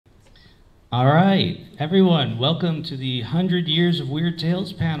All right, everyone, welcome to the 100 Years of Weird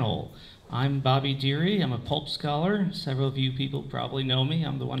Tales panel. I'm Bobby Derie. I'm a pulp scholar. Several of you people probably know me.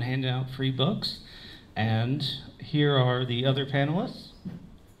 I'm the one handing out free books. And here are the other panelists.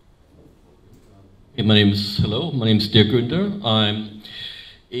 Hey, my name is Dierk Guenther.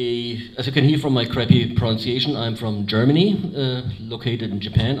 As you can hear from my crappy pronunciation, I'm from Germany, located in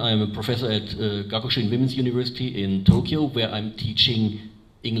Japan. I'm a professor at Gakushin Women's University in Tokyo, where I'm teaching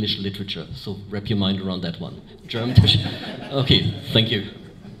English literature. So wrap your mind around that one. German. Okay, thank you.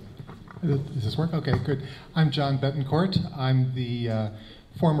 Does this work? Okay, good. I'm John Betancourt. I'm the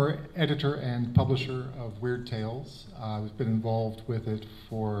former editor and publisher of Weird Tales. I've been involved with it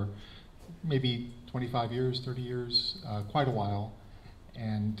for maybe 25 years, 30 years, quite a while.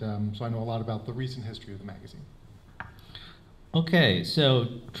 And so I know a lot about the recent history of the magazine. Okay, so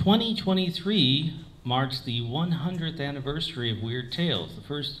 2023 marks the 100th anniversary of Weird Tales. The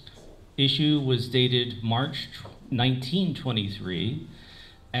first issue was dated March 1923,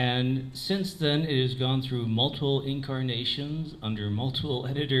 and since then it has gone through multiple incarnations under multiple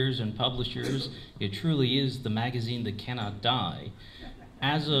editors and publishers. It truly is the magazine that cannot die.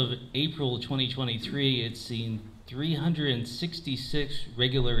 As of April 2023, it's seen 366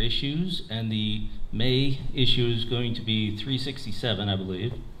 regular issues, and the May issue is going to be 367, I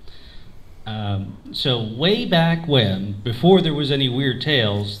believe. So way back when, before there was any Weird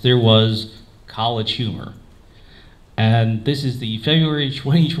Tales, there was college humor. And this is the February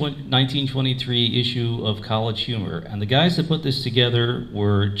 1923 issue of College Humor. And the guys that put this together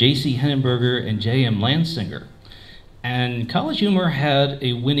were J.C. Henneberger and J.M. Lansinger. And College Humor had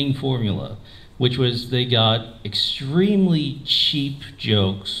a winning formula, which was they got extremely cheap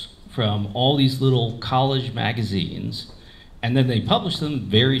jokes from all these little college magazines, and then they published them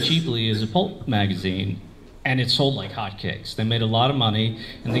very cheaply as a pulp magazine, and it sold like hotcakes. They made a lot of money,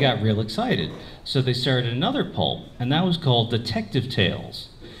 and they got real excited. So they started another pulp, and that was called Detective Tales.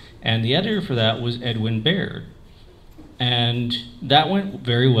 And the editor for that was Edwin Baird. And that went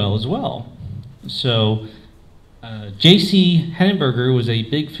very well as well. So J.C. Henneberger was a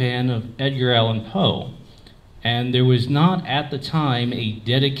big fan of Edgar Allan Poe, and there was not at the time a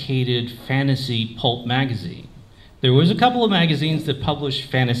dedicated fantasy pulp magazine. There was a couple of magazines that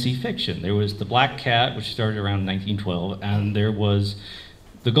published fantasy fiction. There was The Black Cat, which started around 1912, and there was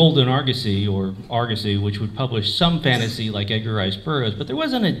The Golden Argosy, or Argosy, which would publish some fantasy like Edgar Rice Burroughs, but there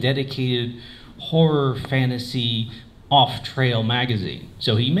wasn't a dedicated horror fantasy off-trail magazine.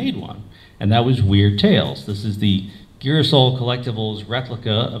 So he made one, and that was Weird Tales. This is the Girasol Collectibles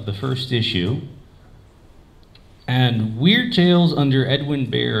replica of the first issue. And Weird Tales under Edwin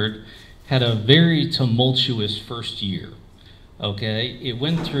Baird had a very tumultuous first year. Okay, it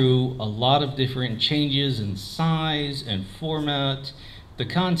went through a lot of different changes in size and format. The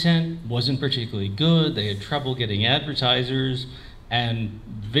content wasn't particularly good. They had trouble getting advertisers, and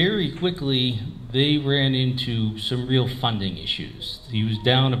very quickly they ran into some real funding issues. He was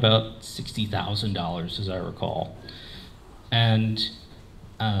down about $60,000, as I recall. And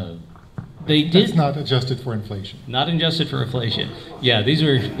That's not adjusted for inflation. Not adjusted for inflation. Yeah, these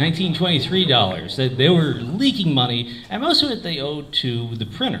were 1923 dollars. They were leaking money, and most of it they owed to the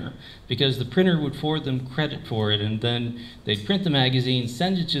printer, because the printer would forward them credit for it, and then they'd print the magazine,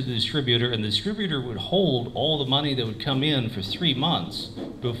 send it to the distributor, and the distributor would hold all the money that would come in for 3 months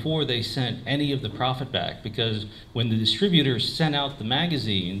before they sent any of the profit back, because when the distributor sent out the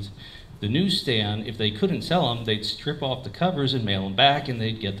magazines, the newsstand, if they couldn't sell them, they'd strip off the covers and mail them back, and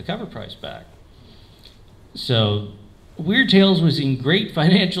they'd get the cover price back. So Weird Tales was in great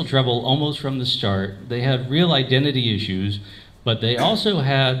financial trouble almost from the start. They had real identity issues, but they also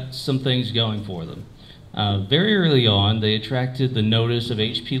had some things going for them. Very early on, they attracted the notice of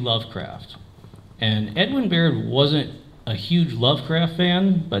H.P. Lovecraft. And Edwin Baird wasn't a huge Lovecraft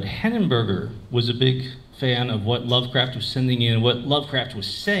fan, but Henneberger was a big fan of what Lovecraft was sending in, what Lovecraft was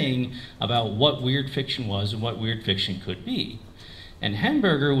saying about what weird fiction was and what weird fiction could be. And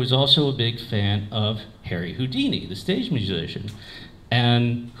Henneberger was also a big fan of Harry Houdini, the stage musician.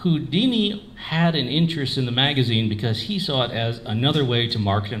 And Houdini had an interest in the magazine because he saw it as another way to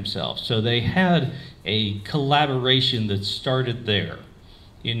market himself. So they had a collaboration that started there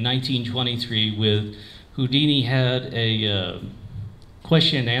in 1923 with Houdini had a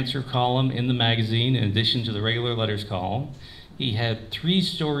question and answer column in the magazine in addition to the regular letters column. He had 3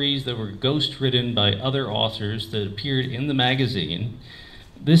 stories that were ghost written by other authors that appeared in the magazine.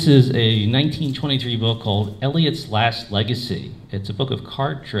 This is a 1923 book called Eliot's Last Legacy. It's a book of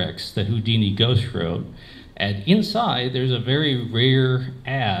card tricks that Houdini ghost wrote. And inside there's a very rare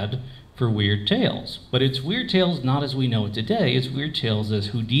ad for Weird Tales. But it's Weird Tales not as we know it today, it's Weird Tales as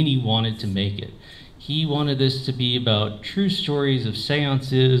Houdini wanted to make it. He wanted this to be about true stories of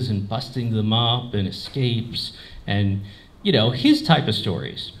seances and busting them up and escapes and, you know, his type of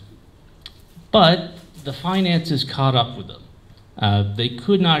stories. But the finances caught up with them. They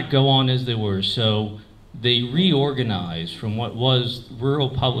could not go on as they were, so they reorganized from what was Rural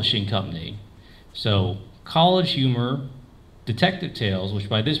Publishing Company. So College Humor, Detective Tales, which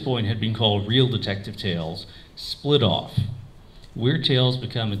by this point had been called Real Detective Tales, split off. Weird Tales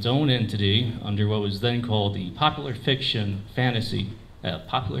became its own entity under what was then called the Popular Fiction Publishing,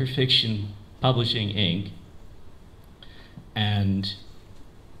 Inc. And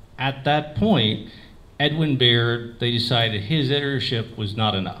at that point, Edwin Baird, they decided his editorship was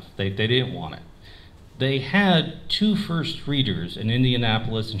not enough. They didn't want it. They had two first readers in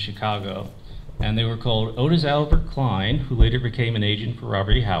Indianapolis and Chicago, and they were called Otis Albert Klein, who later became an agent for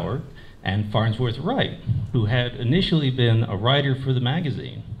Robert E. Howard, and Farnsworth Wright, who had initially been a writer for the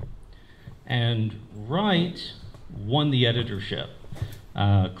magazine. And Wright won the editorship.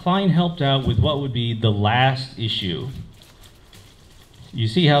 Klein helped out with what would be the last issue. You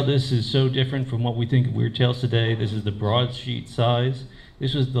see how this is so different from what we think of Weird Tales today? This is the broadsheet size.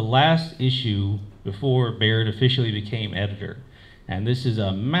 This was the last issue before Baird officially became editor. And this is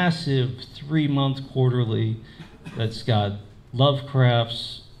a massive 3-month quarterly that's got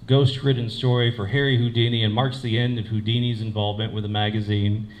Lovecraft's ghost-ridden story for Harry Houdini and marks the end of Houdini's involvement with the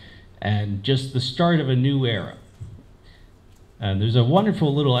magazine and just the start of a new era. And there's a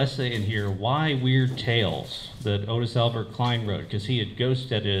wonderful little essay in here, Why Weird Tales, that Otis Albert Klein wrote, because he had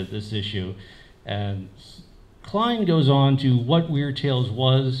ghost edited this issue. And Klein goes on to what Weird Tales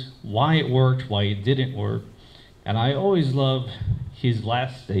was, why it worked, why it didn't work, and I always love his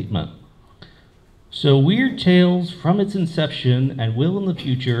last statement. So Weird Tales, from its inception and will in the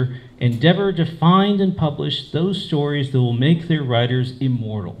future, endeavor to find and publish those stories that will make their writers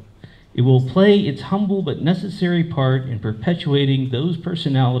immortal. It will play its humble but necessary part in perpetuating those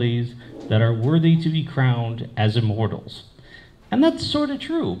personalities that are worthy to be crowned as immortals. And that's sort of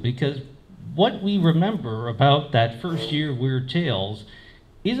true, because what we remember about that first year of Weird Tales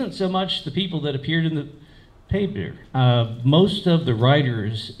isn't so much the people that appeared in the paper. Most of the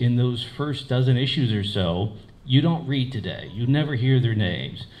writers in those first dozen issues or so, you don't read today. You never hear their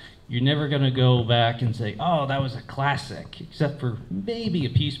names. You're never going to go back and say, oh, that was a classic, except for maybe a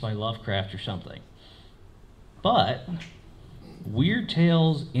piece by Lovecraft or something. But Weird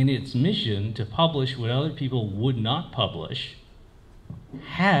Tales, in its mission to publish what other people would not publish,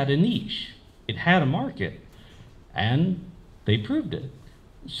 had a niche. It had a market, and they proved it.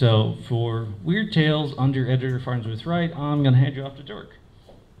 So for Weird Tales, under editor Farnsworth Wright, I'm going to hand you off to Dierk.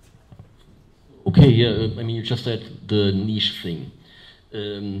 Okay, yeah, I mean, you just said the niche thing.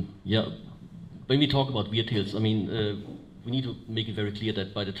 Yeah, when we talk about Weird Tales, I mean, we need to make it very clear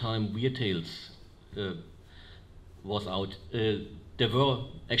that by the time Weird Tales was out, there were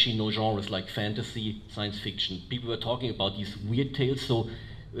actually no genres like fantasy, science fiction. People were talking about these Weird Tales, so,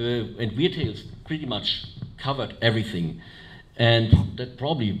 and Weird Tales pretty much covered everything. And that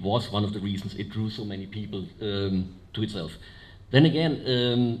probably was one of the reasons it drew so many people to itself. Then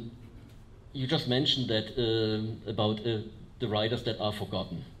again, you just mentioned that about the writers that are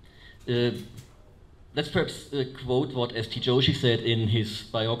forgotten. Let's perhaps quote what S.T. Joshi said in his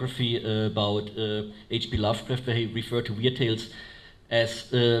biography about H.P. Lovecraft, where he referred to Weird Tales as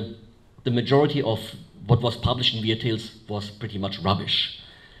the majority of what was published in Weird Tales was pretty much rubbish.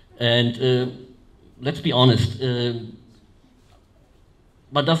 And let's be honest,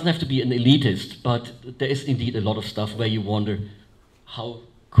 one doesn't have to be an elitist, but there is indeed a lot of stuff where you wonder how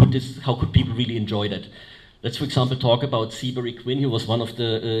could people really enjoy that. Let's, for example, talk about Seabury Quinn, who was one of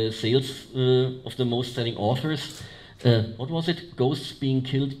the sales of the most selling authors. What was it? Ghosts being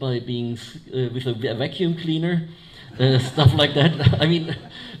killed by being with a vacuum cleaner, stuff like that. I mean,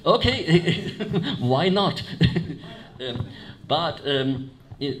 okay, why not? But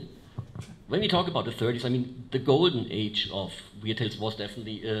when we talk about the 30s, I mean, the golden age of Weird Tales was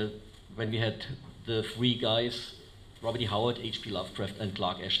definitely when we had the three guys, Robert E. Howard, H.P. Lovecraft, and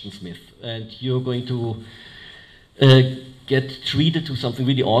Clark Ashton Smith. And you're going to get treated to something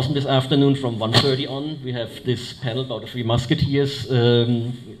really awesome this afternoon from 1:30 on. We have this panel about the Three Musketeers,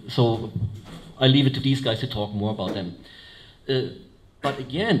 so I leave it to these guys to talk more about them. But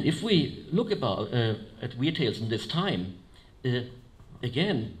again, if we look at Weird Tales in this time,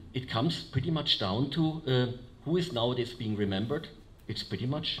 again, it comes pretty much down to who is nowadays being remembered. It's pretty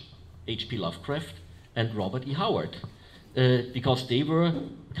much H.P. Lovecraft and Robert E. Howard, because they were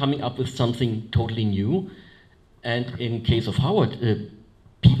coming up with something totally new. And in case of Howard,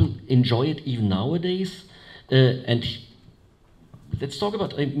 people enjoy it even nowadays. And let's talk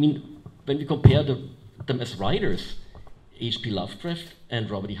about, I mean, when we compare them as writers, H.P. Lovecraft and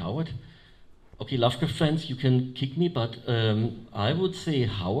Robert E. Howard. Okay, Lovecraft fans, you can kick me, but I would say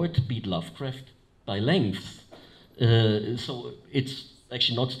Howard beat Lovecraft by lengths. So it's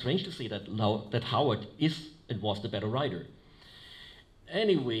actually not strange to say that Howard is and was the better writer.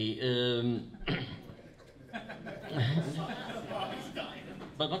 Anyway,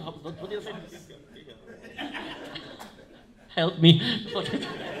 but what do you say? Help me.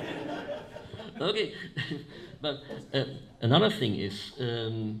 Okay, but another thing is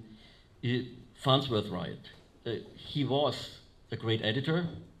Farnsworth Wright. He was a great editor,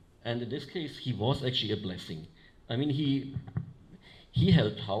 and in this case, he was actually a blessing. I mean, he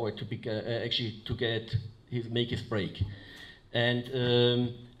helped Howard to make his break, and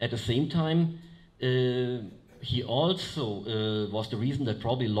at the same time, he also was the reason that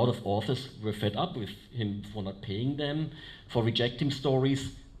probably a lot of authors were fed up with him for not paying them, for rejecting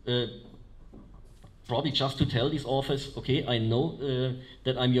stories. Probably just to tell these authors, okay, I know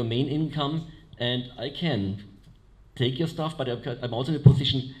that I'm your main income and I can take your stuff, but I'm also in a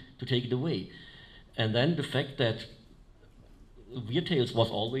position to take it away. And then the fact that Weird Tales was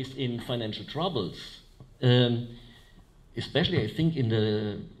always in financial troubles, especially I think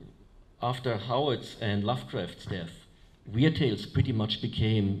after Howard's and Lovecraft's death, Weird Tales pretty much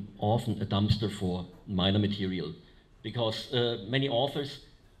became often a dumpster for minor material, because many authors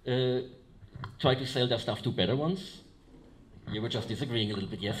try to sell their stuff to better ones. You were just disagreeing a little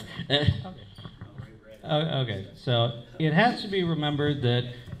bit, yes? Okay, so it has to be remembered that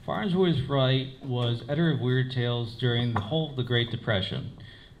Farnsworth Wright was editor of Weird Tales during the whole of the Great Depression.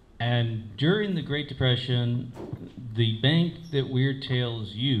 And during the Great Depression, the bank that Weird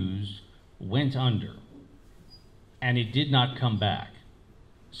Tales used went under. And it did not come back.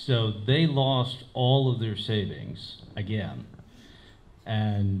 So they lost all of their savings again.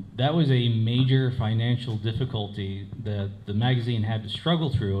 And that was a major financial difficulty that the magazine had to struggle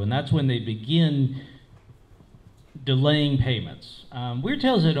through, and that's when they begin delaying payments. Weird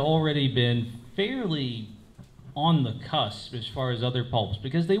Tales had already been fairly on the cusp as far as other pulps,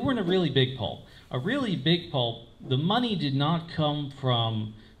 because they weren't a really big pulp. A really big pulp, the money did not come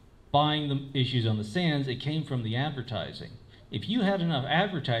from buying the issues on the stands, it came from the advertising. If you had enough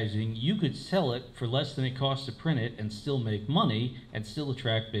advertising, you could sell it for less than it cost to print it and still make money and still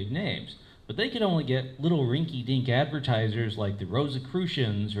attract big names. But they could only get little rinky-dink advertisers like the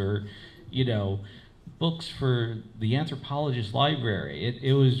Rosicrucians or, you know, books for the Anthropologist Library.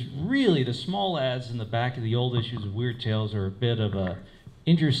 It was really, the small ads in the back of the old issues of Weird Tales are a bit of a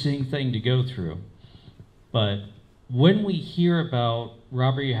interesting thing to go through. But when we hear about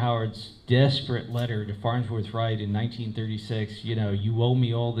Robert E. Howard's desperate letter to Farnsworth Wright in 1936, you know, you owe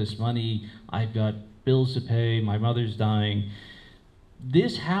me all this money, I've got bills to pay, my mother's dying.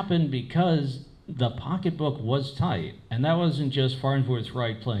 This happened because the pocketbook was tight, and that wasn't just Farnsworth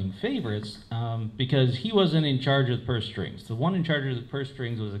Wright playing favorites, because he wasn't in charge of the purse strings. The one in charge of the purse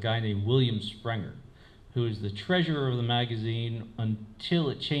strings was a guy named William Sprenger, who was the treasurer of the magazine until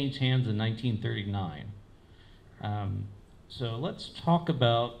it changed hands in 1939. So let's talk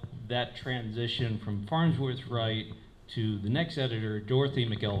about that transition from Farnsworth Wright to the next editor, Dorothy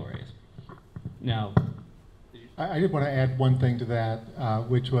McElraith. Now, I did want to add one thing to that,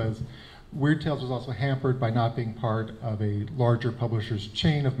 which was Weird Tales was also hampered by not being part of a larger publisher's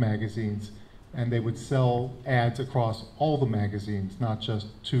chain of magazines, and they would sell ads across all the magazines, not just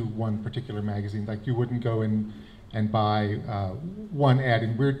to one particular magazine. Like you wouldn't go in and buy one ad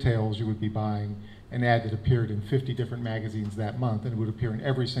in Weird Tales, you would be buying an ad that appeared in 50 different magazines that month, and it would appear in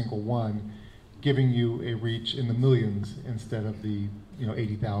every single one, giving you a reach in the millions instead of the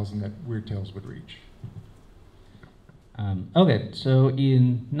 80,000 that Weird Tales would reach. Okay, so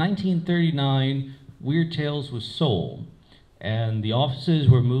in 1939, Weird Tales was sold, and the offices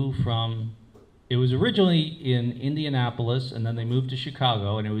were moved from, it was originally in Indianapolis, and then they moved to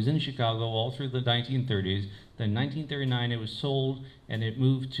Chicago, and it was in Chicago all through the 1930s. Then in 1939 it was sold, and it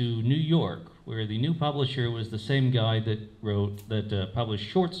moved to New York, where the new publisher was the same guy that published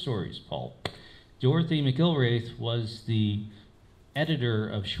short stories pulp. Dorothy McElraith was the editor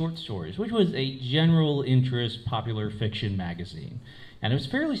of Short Stories, which was a general interest popular fiction magazine. And it was a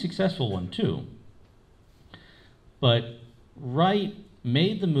fairly successful one too. But Wright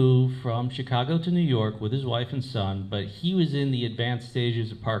made the move from Chicago to New York with his wife and son, but he was in the advanced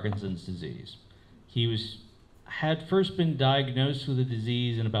stages of Parkinson's disease. He had first been diagnosed with the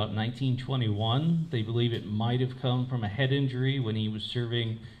disease in about 1921. They believe it might have come from a head injury when he was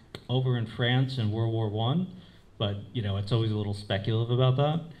serving over in France in World War I. But, it's always a little speculative about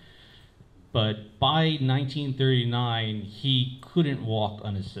that. But by 1939, he couldn't walk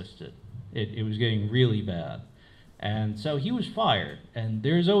unassisted. It was getting really bad. And so he was fired. And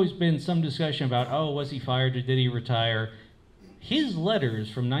there's always been some discussion about, oh, was he fired or did he retire? His letters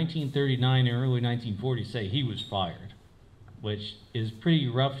from 1939 and early 1940 say he was fired, which is pretty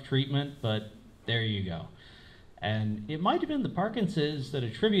rough treatment, but there you go. And it might have been the Parkinsons that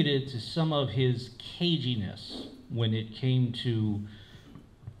attributed to some of his caginess when it came to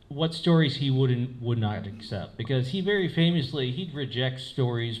what stories he would not accept. Because he very famously, he'd reject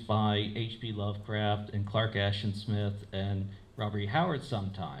stories by H.P. Lovecraft and Clark Ashton Smith and Robert E. Howard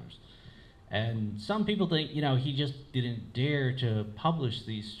sometimes. And some people think, he just didn't dare to publish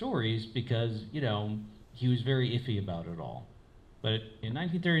these stories because, he was very iffy about it all. But in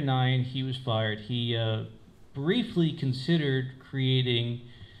 1939, he was fired. He briefly considered creating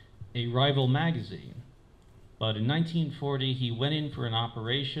a rival magazine. But in 1940, he went in for an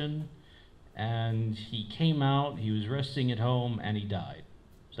operation, and he came out, he was resting at home, and he died.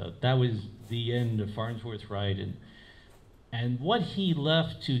 So that was the end of Farnsworth Wright. And what he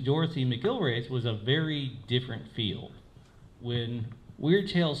left to Dorothy McGilwraith was a very different field. When Weird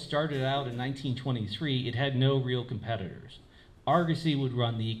Tales started out in 1923, it had no real competitors. Argosy would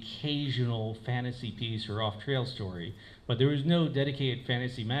run the occasional fantasy piece or off-trail story, but there was no dedicated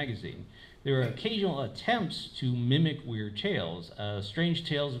fantasy magazine. There were occasional attempts to mimic Weird Tales. Strange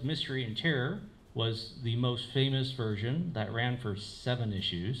Tales of Mystery and Terror was the most famous version that ran for 7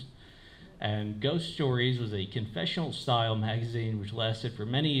 issues. And Ghost Stories was a confessional-style magazine which lasted for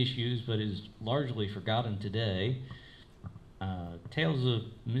many issues but is largely forgotten today. Tales of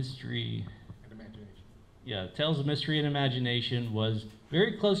Mystery And Imagination. Yeah, Tales of Mystery and Imagination was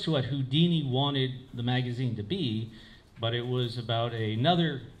very close to what Houdini wanted the magazine to be, but it was about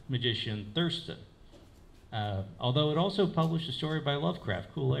another magician, Thurston. Although it also published a story by Lovecraft,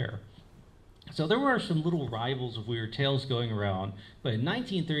 Cool Air. So there were some little rivals of Weird Tales going around, but in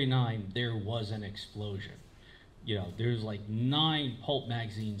 1939, there was an explosion. There's like 9 pulp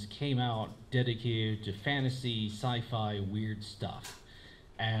magazines came out dedicated to fantasy, sci-fi, weird stuff.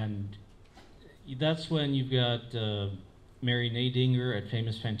 And that's when you've got Mary Nadinger at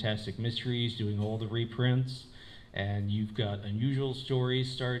Famous Fantastic Mysteries doing all the reprints. And you've got Unusual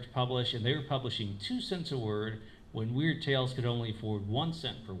Stories started to publish, and they were publishing 2 cents a word when Weird Tales could only afford 1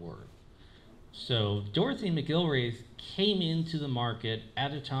 cent per word. So Dorothy McGilwraith came into the market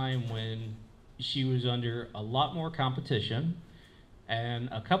at a time when she was under a lot more competition, and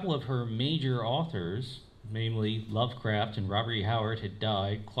a couple of her major authors, namely Lovecraft and Robert E. Howard, had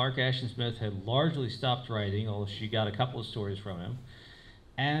died. Clark Ashton Smith had largely stopped writing, although she got a couple of stories from him.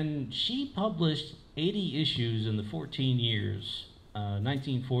 And she published 80 issues in the 14 years,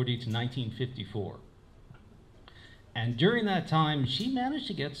 1940 to 1954. And during that time, she managed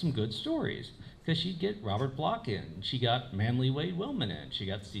to get some good stories, because she'd get Robert Bloch in, she got Manly Wade Willman in, she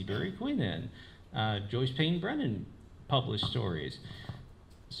got Seabury Quinn in, Joyce Payne Brennan published stories.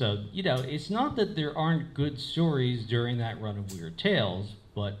 So, it's not that there aren't good stories during that run of Weird Tales,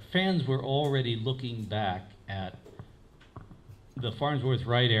 but fans were already looking back at the Farnsworth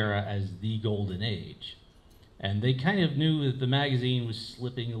Wright era as the golden age. And they kind of knew that the magazine was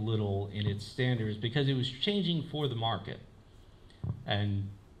slipping a little in its standards because it was changing for the market. And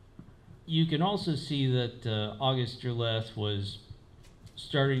you can also see that August Derleth was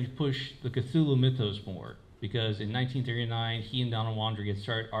starting to push the Cthulhu mythos more, because in 1939 he and Donald Wandering had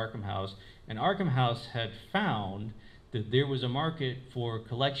started Arkham House, and Arkham House had found that there was a market for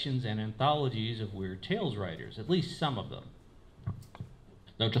collections and anthologies of Weird Tales writers, at least some of them.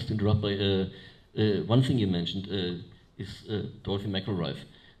 Now, just to interrupt by one thing you mentioned is Dorothy McElrife.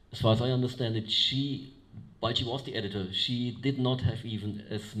 As far as I understand it, while she was the editor, she did not have even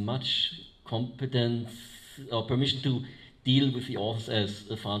as much competence or permission to deal with the authors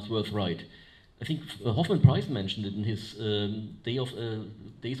as Farnsworth Wright. I think Hoffman Price mentioned it in his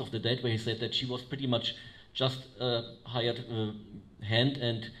Days of the Dead, where he said that she was pretty much just a hired hand,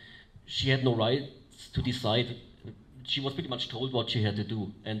 and she had no rights to decide. She was pretty much told what she had to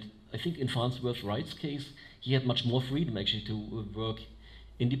do. And I think in Farnsworth Wright's case, he had much more freedom actually to work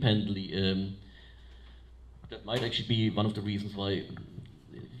independently. That might actually be one of the reasons why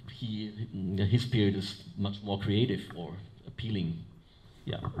his period is much more creative or appealing.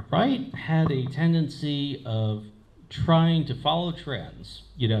 Yeah, Wright had a tendency of trying to follow trends.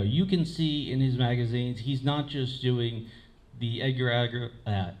 You can see in his magazines, he's not just doing the Edgar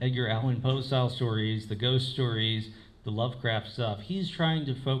Allan Poe style stories, the ghost stories, the Lovecraft stuff. He's trying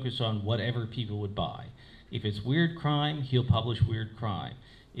to focus on whatever people would buy. If it's weird crime, he'll publish weird crime.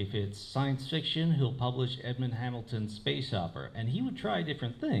 If it's science fiction, he'll publish Edmund Hamilton's space opera, and he would try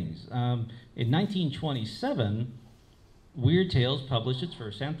different things. In 1927, Weird Tales published its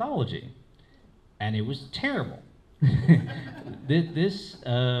first anthology, and it was terrible. This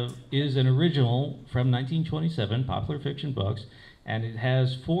is an original from 1927, Popular Fiction Books, and it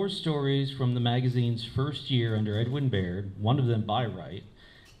has 4 stories from the magazine's first year under Edwin Baird, one of them by Wright,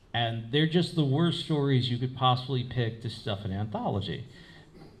 and they're just the worst stories you could possibly pick to stuff an anthology.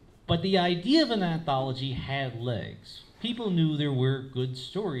 But the idea of an anthology had legs. People knew there were good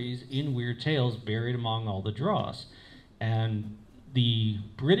stories in Weird Tales buried among all the dross. And the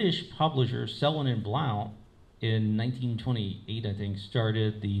British publisher Selwyn & Blount in 1928, I think,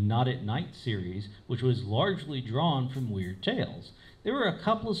 started the Not at Night series, which was largely drawn from Weird Tales. There were a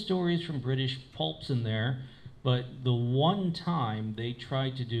couple of stories from British pulps in there, but the one time they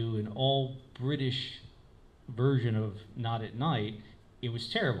tried to do an all-British version of Not at Night, it was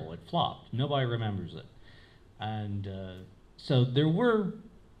terrible. It flopped. Nobody remembers it. And so there was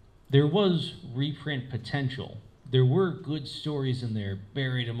reprint potential. There were good stories in there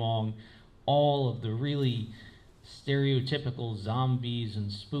buried among all of the really stereotypical zombies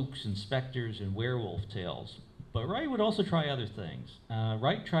and spooks and specters and werewolf tales. But Wright would also try other things.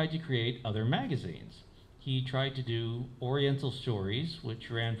 Wright tried to create other magazines. He tried to do Oriental Stories, which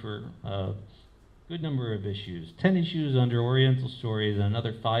ran for a good number of issues. 10 issues under Oriental Stories and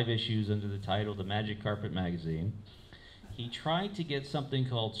another 5 issues under the title The Magic Carpet Magazine. He tried to get something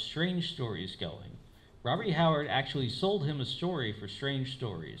called Strange Stories going. Robert E. Howard actually sold him a story for Strange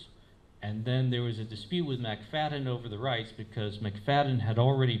Stories. And then there was a dispute with McFadden over the rights because McFadden had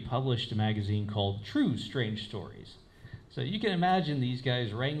already published a magazine called True Strange Stories. So you can imagine these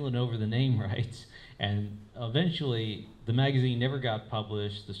guys wrangling over the name rights, and eventually the magazine never got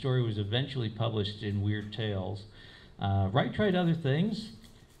published. The story was eventually published in Weird Tales. Wright tried other things.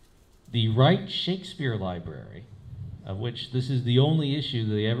 The Wright Shakespeare Library, of which this is the only issue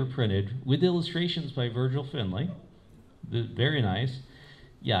that they ever printed, with illustrations by Virgil Finlay. Very nice.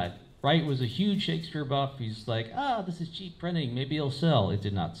 Yeah, Wright was a huge Shakespeare buff. He's like, this is cheap printing, maybe it'll sell. It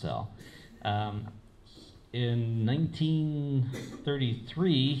did not sell. In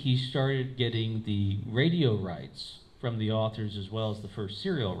 1933, he started getting the radio rights from the authors as well as the first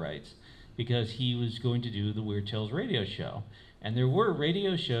serial rights, because he was going to do the Weird Tales radio show. And there were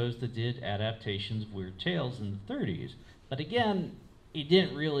radio shows that did adaptations of Weird Tales in the 30s. But again, it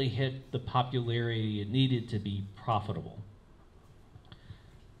didn't really hit the popularity it needed to be profitable.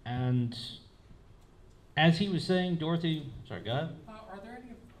 And as he was saying, Dorothy, sorry, go ahead. Are there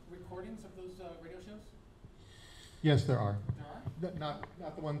any recordings of those radio shows? Yes, there are. There are? Not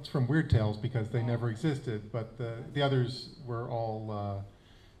the ones from Weird Tales, because they never existed, but the others were all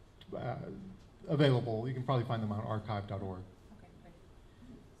available. You can probably find them on archive.org. Okay, thank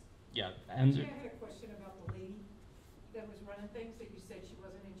you. Yeah, and I had a question about the lady that was running things that you said she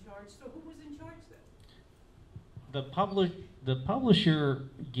wasn't in charge. So who was in charge then? the publisher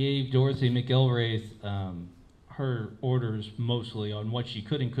gave Dorothy McElraith her orders mostly on what she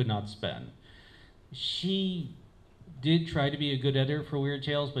could and could not spend. She did try to be a good editor for Weird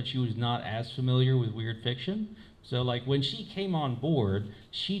Tales, but she was not as familiar with weird fiction. So like when she came on board,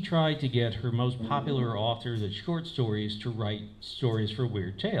 she tried to get her most popular authors of short stories to write stories for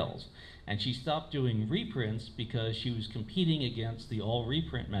Weird Tales. And she stopped doing reprints because she was competing against the all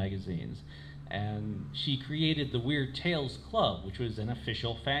reprint magazines. And she created the Weird Tales Club, which was an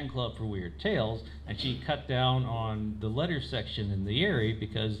official fan club for Weird Tales, and she cut down on the letter section in the area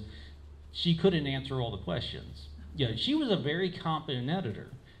because she couldn't answer all the questions. Yeah, she was a very competent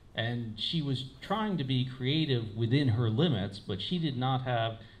editor, and she was trying to be creative within her limits, but she did not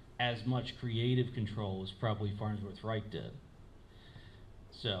have as much creative control as probably Farnsworth Wright did.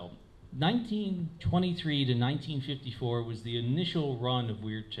 So, 1923 to 1954 was the initial run of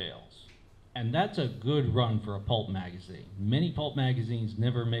Weird Tales. And that's a good run for a pulp magazine. Many pulp magazines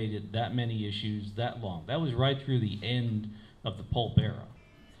never made it that many issues that long. That was right through the end of the pulp era.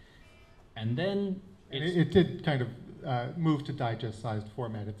 And then it did kind of move to digest-sized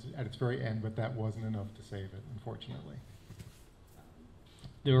format at its very end, but that wasn't enough to save it, unfortunately.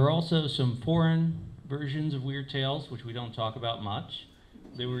 There were also some foreign versions of Weird Tales, which we don't talk about much.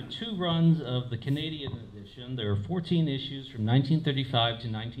 There were 2 runs of the Canadian edition. There were 14 issues from 1935 to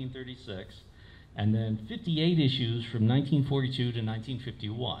 1936, and then 58 issues from 1942 to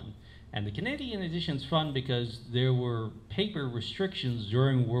 1951. And the Canadian edition's fun because there were paper restrictions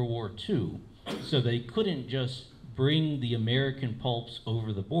during World War II, so they couldn't just bring the American pulps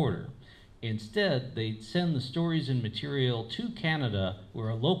over the border. Instead, they'd send the stories and material to Canada, where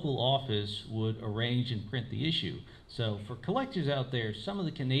a local office would arrange and print the issue. So for collectors out there, some of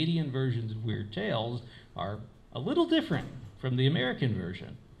the Canadian versions of Weird Tales are a little different from the American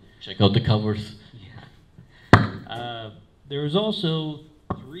version. Check out the covers. There was also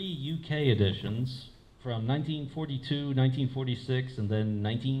 3 UK editions from 1942, 1946, and then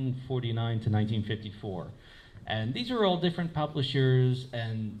 1949 to 1954. And these are all different publishers,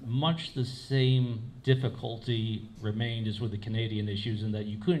 and much the same difficulty remained as with the Canadian issues, in that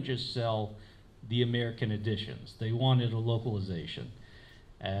you couldn't just sell the American editions. They wanted a localization.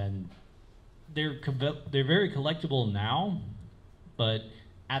 And they're very collectible now, but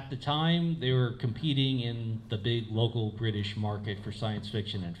at the time they were competing in the big local British market for science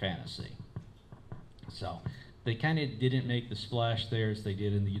fiction and fantasy. So they kind of didn't make the splash there as they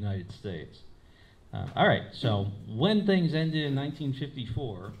did in the United States. All right, so when things ended in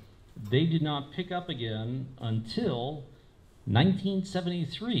 1954, they did not pick up again until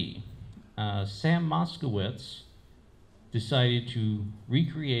 1973. Sam Moskowitz decided to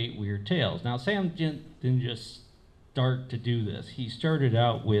recreate Weird Tales. Now, Sam didn't just start to do this. He started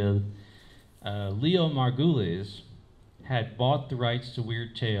out with Leo Margulies had bought the rights to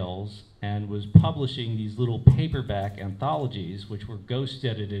Weird Tales and was publishing these little paperback anthologies, which were ghost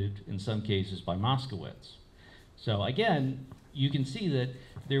edited in some cases by Moskowitz. So again, you can see that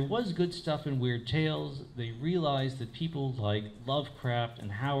there was good stuff in Weird Tales. They realized that people like Lovecraft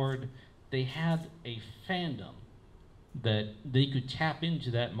and Howard, they had a fandom that they could tap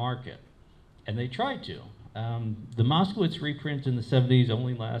into that market, and they tried to. The Moskowitz reprint in the 70s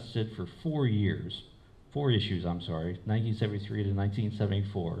only lasted for 4 issues, 1973 to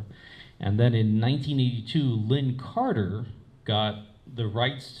 1974. And then in 1982, Lynn Carter got the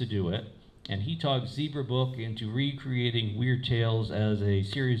rights to do it, and he talked Zebra Book into recreating Weird Tales as a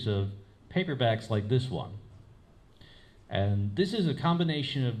series of paperbacks like this one. And this is a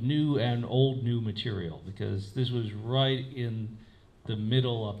combination of new and old new material, because this was right in the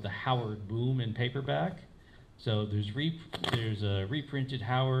middle of the Howard boom in paperback. So there's a reprinted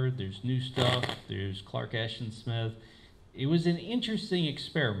Howard, there's new stuff, there's Clark Ashton Smith. It was an interesting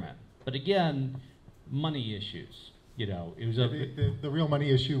experiment, but again, money issues. You know, it was the real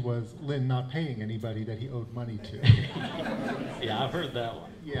money issue was Lynn not paying anybody that he owed money to. Yeah, I've heard that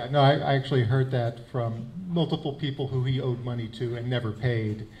one. Yeah, no, I actually heard that from multiple people who he owed money to and never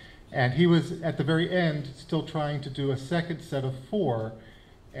paid. And he was, at the very end, still trying to do a second set of 4,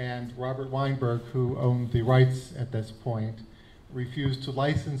 and Robert Weinberg, who owned the rights at this point, refused to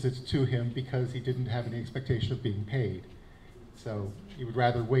license it to him because he didn't have any expectation of being paid. So he would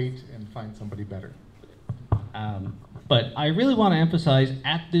rather wait and find somebody better. But I really want to emphasize,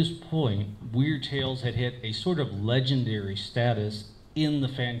 at this point, Weird Tales had hit a sort of legendary status in the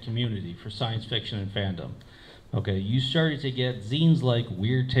fan community for science fiction and fandom. Okay, you started to get zines like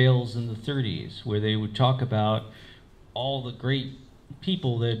Weird Tales in the 30s, where they would talk about all the great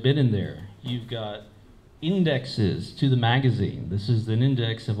people that had been in there. You've got indexes to the magazine. This is an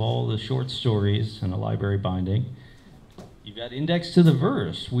index of all the short stories in a library binding. You've got index to the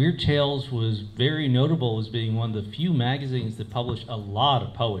verse. Weird Tales was very notable as being one of the few magazines that published a lot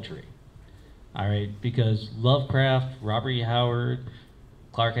of poetry. All right, because Lovecraft, Robert E. Howard,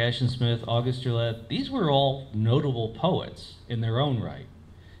 Clark Ashton Smith, August Derleth, these were all notable poets in their own right.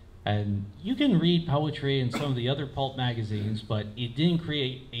 And you can read poetry in some of the other pulp magazines, but it didn't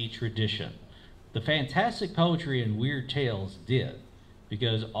create a tradition. The fantastic poetry in Weird Tales did,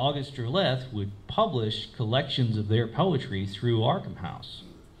 because August Derleth would publish collections of their poetry through Arkham House.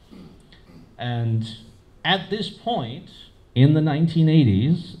 And at this point, in the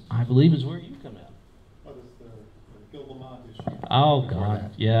 1980s, I believe is where you come in. Oh, this is the Gil Lamont issue. Oh,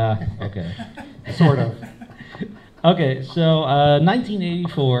 God, yeah, okay. Sort of. Okay, so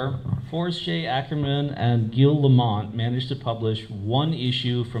 1984, Forrest J. Ackerman and Gil Lamont managed to publish 1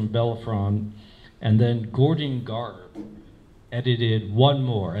 issue from Bellefron, and then Gordon Garb edited 1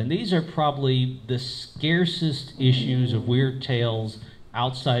 more. And these are probably the scarcest issues of Weird Tales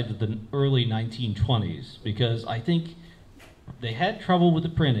outside of the early 1920s, because I think they had trouble with the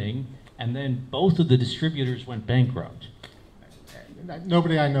printing, and then both of the distributors went bankrupt.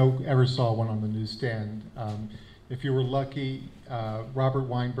 Nobody I know ever saw one on the newsstand. If you were lucky, Robert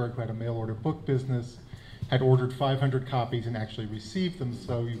Weinberg, who had a mail-order book business, had ordered 500 copies and actually received them,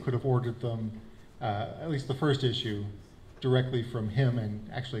 so you could have ordered them, at least the first issue, directly from him and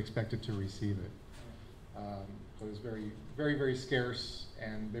actually expected to receive it. So it was very, very, very scarce,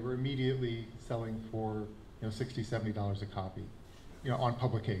 and they were immediately selling for $60, $70 a copy, on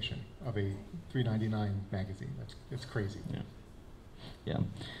publication of a $3.99 magazine. It's crazy. Yeah.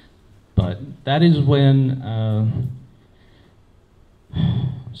 But that is when,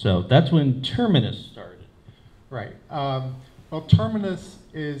 so that's when Terminus started. Right. Well, Terminus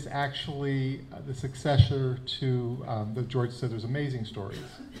is actually the successor to the George Sithers Amazing Stories.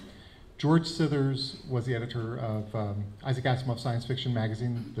 George Sithers was the editor of Isaac Asimov's Science Fiction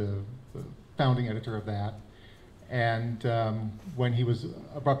magazine, the founding editor of that. And when he was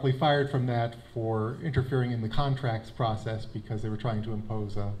abruptly fired from that for interfering in the contracts process because they were trying to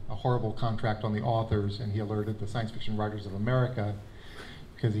impose a horrible contract on the authors, and he alerted the Science Fiction Writers of America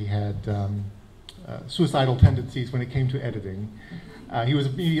because he had suicidal tendencies when it came to editing. He was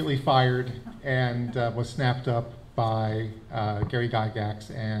immediately fired and was snapped up by Gary Gygax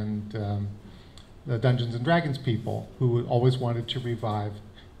and the Dungeons and Dragons people, who always wanted to revive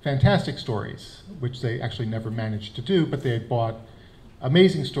Fantastic Stories, which they actually never managed to do, but they had bought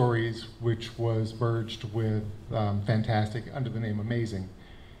Amazing Stories, which was merged with Fantastic under the name Amazing.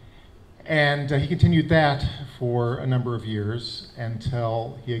 And he continued that for a number of years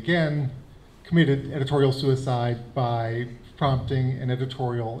until he again committed editorial suicide by prompting an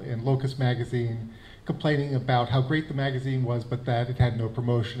editorial in Locus magazine complaining about how great the magazine was, but that it had no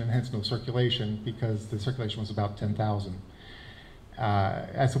promotion and hence no circulation, because the circulation was about 10,000,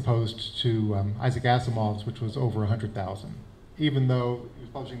 as opposed to Isaac Asimov's, which was over 100,000. Even though he was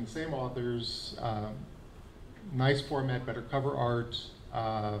publishing the same authors, nice format, better cover art,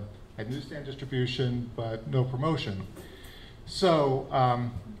 had newsstand distribution, but no promotion. So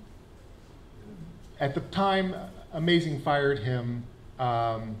at the time Amazing fired him,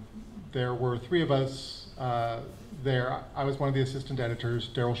 there were three of us there. I was one of the assistant editors.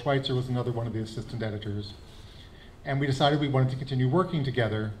 Daryl Schweitzer was another one of the assistant editors. And we decided we wanted to continue working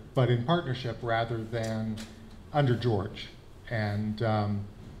together, but in partnership rather than under George. And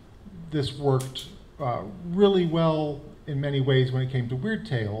this worked really well in many ways when it came to Weird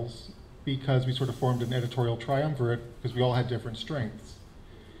Tales, because we sort of formed an editorial triumvirate because we all had different strengths.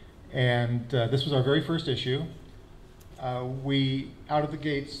 And this was our very first issue. We, out of the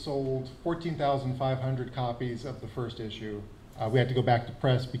gate, sold 14,500 copies of the first issue. We had to go back to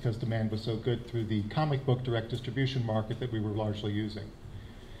press because demand was so good through the comic book direct distribution market that we were largely using.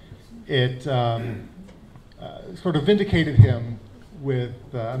 It sort of vindicated him with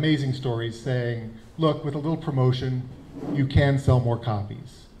Amazing Stories, saying, look, with a little promotion, you can sell more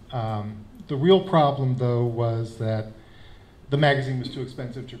copies. The real problem, though, was that the magazine was too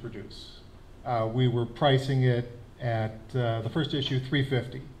expensive to produce. We were pricing it at the first issue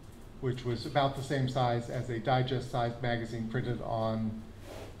 $350, which was about the same size as a digest-sized magazine printed on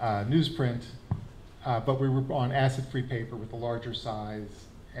newsprint, but we were on acid-free paper with a larger size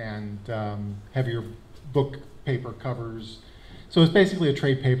and heavier book paper covers. So it's basically a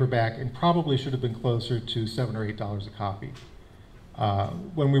trade paperback and probably should have been closer to $7 or $8 a copy.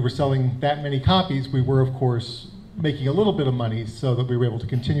 When we were selling that many copies, we were, of course, making a little bit of money so that we were able to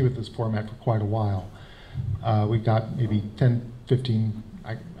continue with this format for quite a while. We got maybe 10, 15,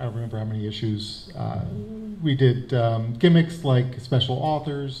 I don't remember how many issues. We did gimmicks like special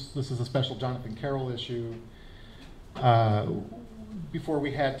authors. This is a special Jonathan Carroll issue. Before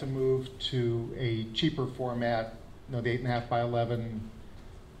we had to move to a cheaper format, the 8.5 by 11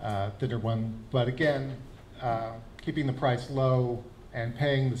 thinner one. But again, keeping the price low and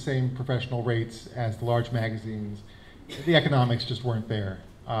paying the same professional rates as the large magazines, the economics just weren't there.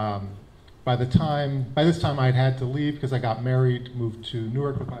 By this time I'd had to leave because I got married, moved to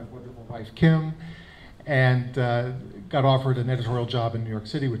Newark with my wonderful wife Kim, and got offered an editorial job in New York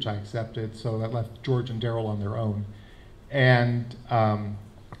City, which I accepted. So that left George and Daryl on their own. And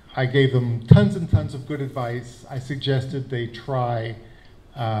I gave them tons and tons of good advice. I suggested they try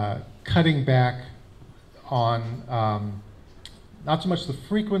cutting back on not so much the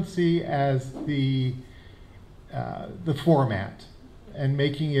frequency as the format, and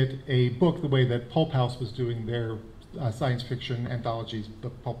making it a book the way that Pulp House was doing their science fiction anthologies, the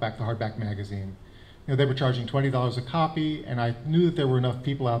Pulpback, the hardback magazine. You know, they were charging $20 a copy, and I knew that there were enough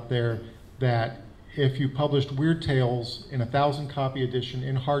people out there that if you published Weird Tales in a 1,000-copy edition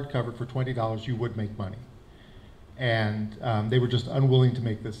in hardcover for $20, you would make money. And they were just unwilling to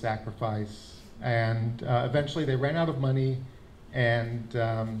make this sacrifice. And eventually they ran out of money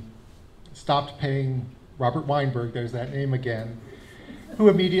and stopped paying Robert Weinberg, there's that name again, who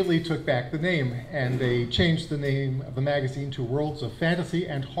immediately took back the name. And they changed the name of the magazine to Worlds of Fantasy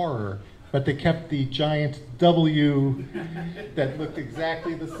and Horror, but they kept the giant W that looked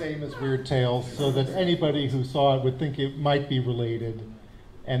exactly the same as Weird Tales, so that anybody who saw it would think it might be related.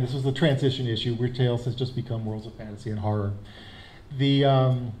 And this was the transition issue. Weird Tales has just become Worlds of Fantasy and Horror.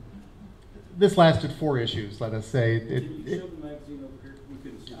 This lasted 4 issues, let us say. Can you show the magazine over here? We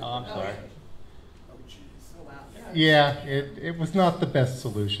couldn't see Oh, I'm sorry. Oh, jeez. Oh, wow. Yeah, it was not the best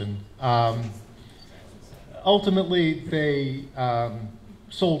solution. Ultimately, they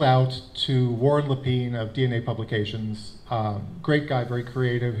sold out to Warren Lepine of DNA Publications. Great guy, very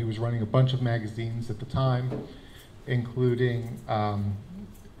creative. He was running a bunch of magazines at the time, including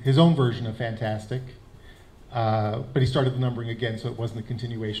his own version of Fantastic. But he started the numbering again, so it wasn't a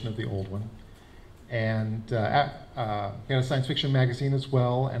continuation of the old one. And he had a science fiction magazine as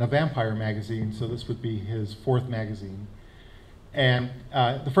well, and a vampire magazine, so this would be his fourth magazine. And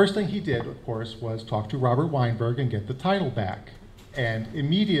the first thing he did, of course, was talk to Robert Weinberg and get the title back. And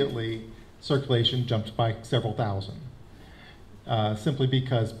immediately, circulation jumped by several thousand, simply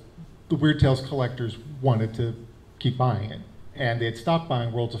because the Weird Tales collectors wanted to keep buying it. And they had stopped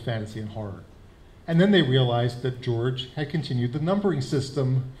buying Worlds of Fantasy and Horror. And then they realized that George had continued the numbering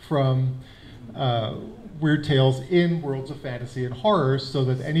system from Weird Tales in Worlds of Fantasy and Horror, so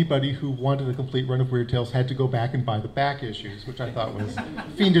that anybody who wanted a complete run of Weird Tales had to go back and buy the back issues, which I thought was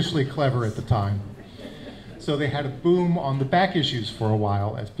fiendishly clever at the time. So they had a boom on the back issues for a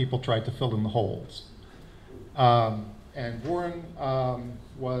while as people tried to fill in the holes. And Warren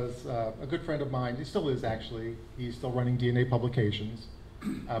was a good friend of mine. He still is, actually. He's still running DNA Publications,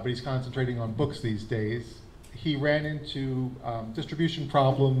 but he's concentrating on books these days. He ran into distribution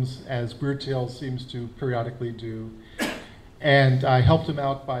problems, as Weird Tales seems to periodically do. And I helped him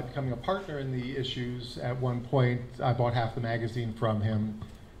out by becoming a partner in the issues. At one point, I bought half the magazine from him.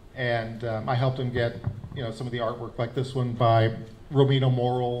 And I helped him get, some of the artwork, like this one by Romino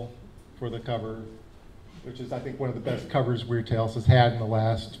Morel for the cover, which is, I think, one of the best covers Weird Tales has had in the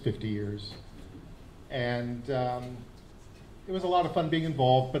last 50 years. And it was a lot of fun being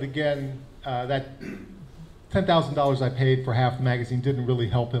involved, but again, that $10,000 I paid for half the magazine didn't really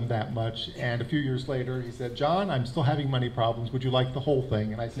help him that much. And a few years later, he said, "John, I'm still having money problems. Would you like the whole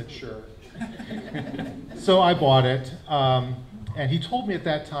thing?" And I said, "Sure." So I bought it. And he told me at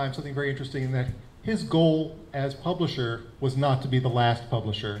that time something very interesting, in that his goal as publisher was not to be the last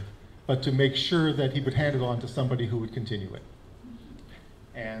publisher, but to make sure that he would hand it on to somebody who would continue it.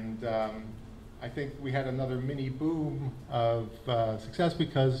 And I think we had another mini boom of success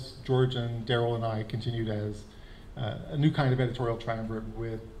because George and Daryl and I continued as a new kind of editorial triumvirate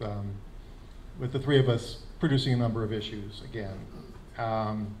with the three of us producing a number of issues again.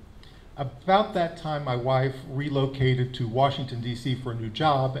 About that time, my wife relocated to Washington, D.C. for a new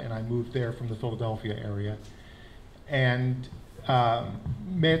job, and I moved there from the Philadelphia area. And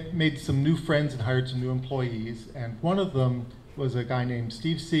made some new friends and hired some new employees. And one of them was a guy named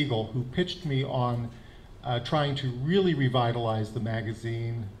Steve Siegel, who pitched me on trying to really revitalize the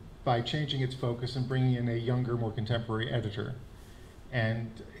magazine by changing its focus and bringing in a younger, more contemporary editor. And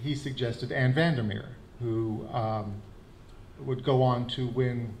he suggested Anne Vandermeer, who would go on to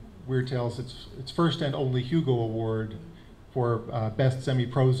win Weird Tales its first and only Hugo Award for Best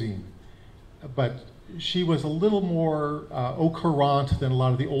Semi-Prozine. But she was a little more au courant than a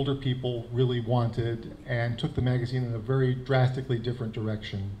lot of the older people really wanted, and took the magazine in a very drastically different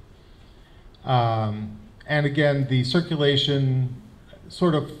direction. And again, the circulation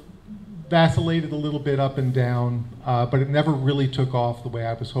sort of vacillated a little bit up and down, but it never really took off the way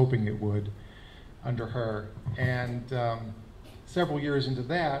I was hoping it would under her. And several years into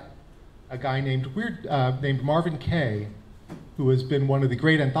that, a guy named Marvin Kaye, who has been one of the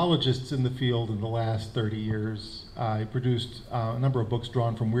great anthologists in the field in the last 30 years. He produced a number of books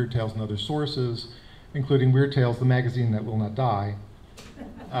drawn from Weird Tales and other sources, including Weird Tales, the magazine that will not die.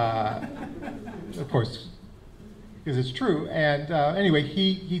 Of course, because it's true. And anyway,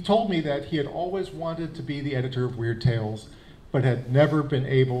 he told me that he had always wanted to be the editor of Weird Tales, but had never been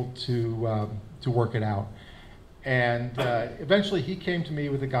able to work it out. And eventually he came to me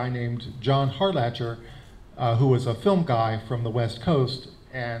with a guy named John Harlacher, who was a film guy from the West Coast,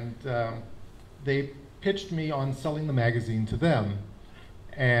 and they pitched me on selling the magazine to them.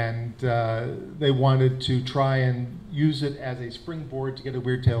 And they wanted to try and use it as a springboard to get a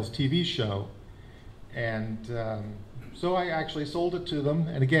Weird Tales TV show. And so I actually sold it to them.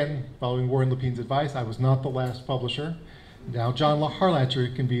 And again, following Warren Lepine's advice, I was not the last publisher. Now John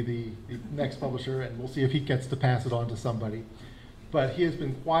Harlacher can be the next publisher, and we'll see if he gets to pass it on to somebody. But he has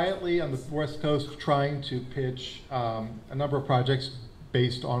been quietly on the West Coast trying to pitch a number of projects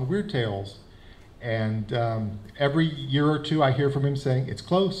based on Weird Tales. And every year or two I hear from him saying, it's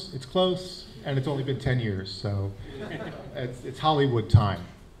close, and it's only been 10 years, so it's Hollywood time.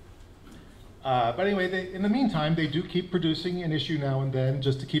 But anyway, in the meantime, they do keep producing an issue now and then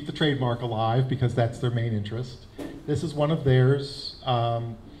just to keep the trademark alive, because that's their main interest. This is one of theirs.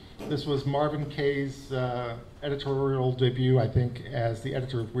 This was Marvin Kaye's editorial debut, I think, as the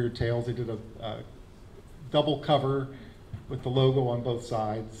editor of Weird Tales. They did a double cover with the logo on both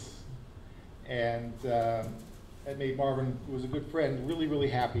sides. And it made Marvin, who was a good friend, really, really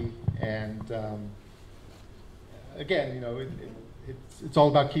happy. And again, you know, it's all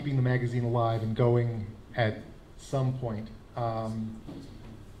about keeping the magazine alive and going at some point.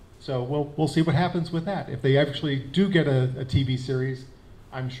 So we'll see what happens with that. If they actually do get a TV series,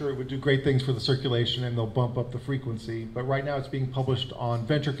 I'm sure it would do great things for the circulation and they'll bump up the frequency. But right now it's being published on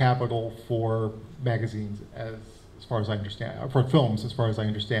venture capital for magazines, as far as I understand, for films, as far as I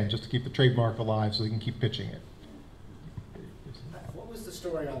understand, just to keep the trademark alive so they can keep pitching it. What was the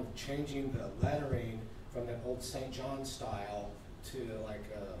story on changing the lettering from that old St. John style to like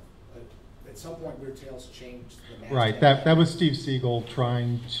at some point Weird Tales changed the masthead? Right, that was Steve Siegel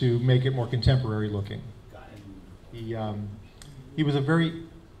trying to make it more contemporary looking. Got it. He was a very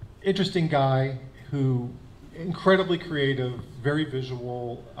interesting guy who, incredibly creative, very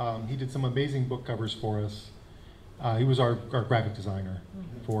visual. He did some amazing book covers for us. He was our graphic designer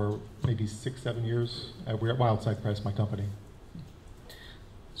for maybe 6-7 years. We're at Wildside Press, my company.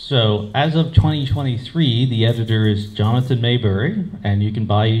 So, as of 2023, the editor is Jonathan Maybury, and you can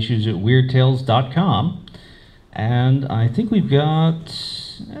buy issues at weirdtales.com. And I think we've got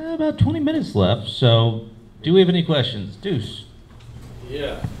about 20 minutes left, so do we have any questions? Deuce.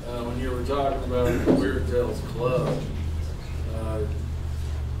 Yeah, when you were talking about the Weird Tales Club,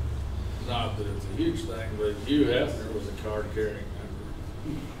 not that it's a huge thing, but Hugh Hefner was a card-carrying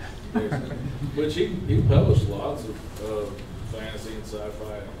member. Which he published lots of fantasy and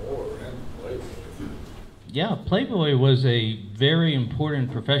sci-fi and horror and Playboy. Yeah, Playboy was a very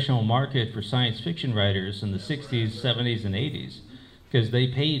important professional market for science fiction writers in the 60s, 70s, and 80s, because they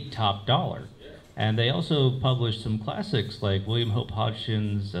paid top dollar. And they also published some classics like William Hope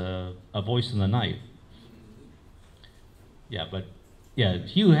Hodgson's A Voice in the Night. Yeah, but yeah,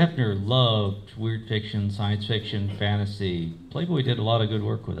 Hugh Hefner loved weird fiction, science fiction, fantasy. Playboy did a lot of good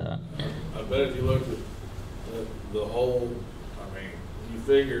work with that. I bet if you looked at the whole, I mean, you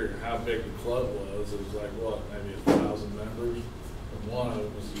figure how big the club was, it was like, what, maybe 1,000 members? And one of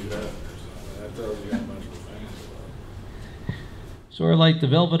them was Hugh Hefner, so that tells you how much of a fan he was. Sort of like the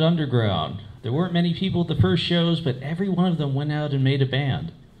Velvet Underground. There weren't many people at the first shows, but every one of them went out and made a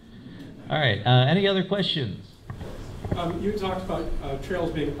band. All right, any other questions? You talked about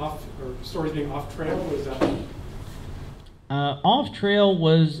trails being off, or stories being off trail. What was that? Off trail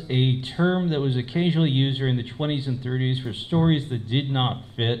was a term that was occasionally used during the 20s and 30s for stories that did not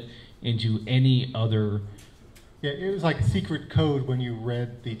fit into any other. Yeah, it was like a secret code when you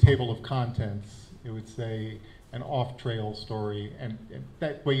read the table of contents. It would say an off-trail story, and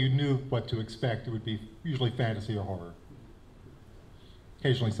that way you knew what to expect. It would be usually fantasy or horror,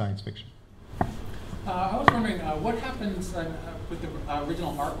 occasionally science fiction. I was wondering, what happens with the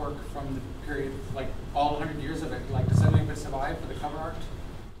original artwork from the period, like all 100 years of it? Like, does any of it survive for the cover art?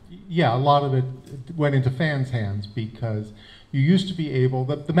 Yeah, a lot of it went into fans' hands because you used to be able,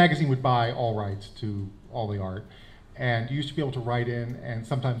 the magazine would buy all rights to all the art, and you used to be able to write in, and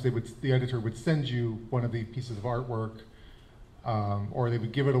sometimes the editor would send you one of the pieces of artwork, or they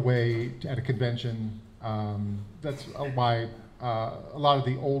would give it away at a convention. That's why a lot of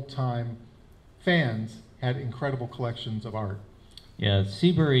the old-time fans had incredible collections of art. Yeah,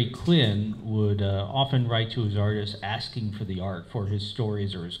 Seabury Quinn would often write to his artists asking for the art for his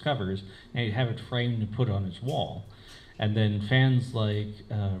stories or his covers, and he'd have it framed and put on his wall. And then fans like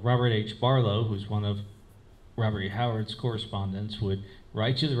Robert H. Barlow, who's one of Robert E. Howard's correspondents, would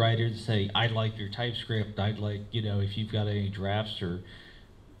write to the writer to say, I'd like your typescript, I'd like, you know, if you've got any drafts or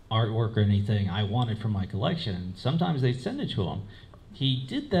artwork or anything, I want it from my collection. And sometimes they'd send it to him. He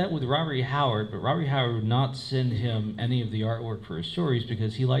did that with Robert E. Howard, but Robert E. Howard would not send him any of the artwork for his stories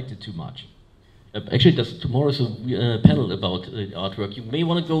because he liked it too much. Actually, tomorrow's a panel about artwork. You may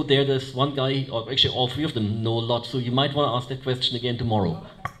want to go there. There's one guy, or actually all three of them know a lot, so you might want to ask that question again tomorrow.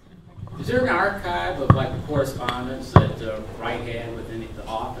 Is there an archive of like the correspondence that Wright had with any of the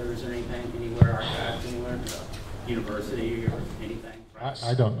authors or anything anywhere, archived anywhere, university or anything?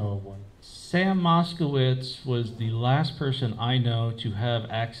 I don't know of one. Sam Moskowitz was the last person I know to have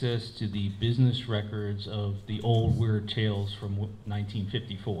access to the business records of the old Weird Tales from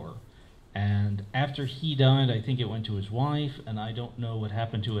 1954. And after he died, I think it went to his wife, and I don't know what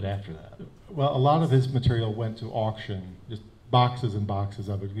happened to it after that. Well, a lot of his material went to auction, just boxes and boxes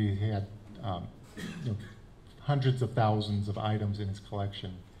of it. He had hundreds of thousands of items in his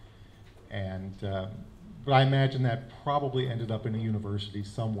collection. And but I imagine that probably ended up in a university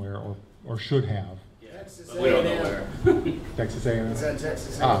somewhere, or should have. Yeah, Texas but we don't know where. Texas A&M. It's at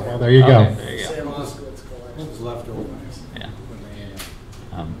Texas A&M. Ah, well, there you go. Okay, there you go. Sam Moskowitz collection. It was leftovers. Yeah. When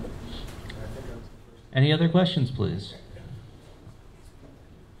they, Um, I think that was the first. Any other questions, please?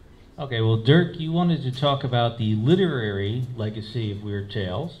 Okay, well, Dirk, you wanted to talk about the literary legacy of Weird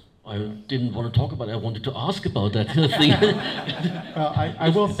Tales. I didn't want to talk about it. I wanted to ask about that thing. Well, I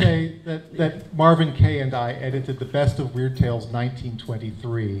will say that Marvin Kaye and I edited the Best of Weird Tales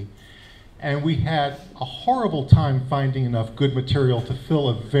 1923, and we had a horrible time finding enough good material to fill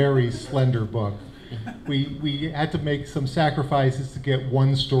a very slender book. We had to make some sacrifices to get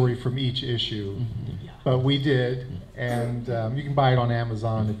one story from each issue, but we did, and you can buy it on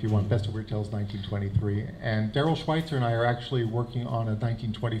Amazon if you want, Best of Weird Tales 1923. And Daryl Schweitzer and I are actually working on a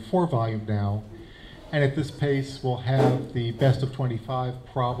 1924 volume now, and at this pace we'll have the Best of 25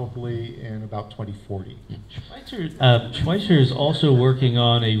 probably in about 2040. Schweitzer is also working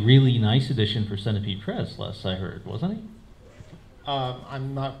on a really nice edition for Centipede Press, last I heard, wasn't he?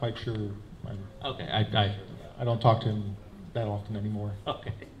 I'm not quite sure. Okay, I don't talk to him that often anymore.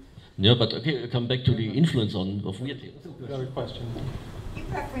 okay. Yeah, but okay, come back to the influence of Weird Tales. Another question. You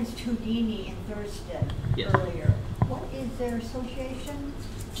referenced Houdini and Thurston Yes. earlier. What is their association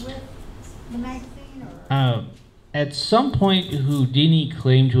with the magazine? Or? At some point, Houdini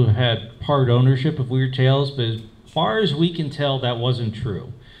claimed to have had part ownership of Weird Tales, but as far as we can tell, that wasn't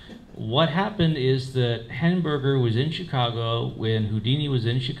true. What happened is that Henneberger was in Chicago when Houdini was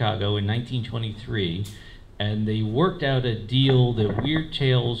in Chicago in 1923, and they worked out a deal that Weird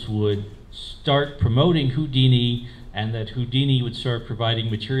Tales would start promoting Houdini and that Houdini would start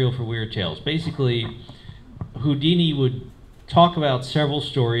providing material for Weird Tales. Basically, Houdini would talk about several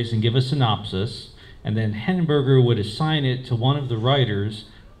stories and give a synopsis, and then Henneberger would assign it to one of the writers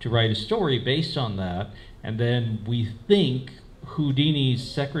to write a story based on that, and then we think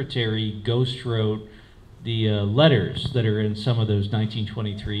Houdini's secretary ghost wrote the letters that are in some of those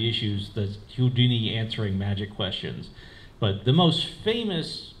 1923 issues, the Houdini answering magic questions. But the most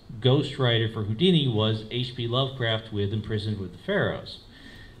famous ghostwriter for Houdini was H.P. Lovecraft with Imprisoned with the Pharaohs,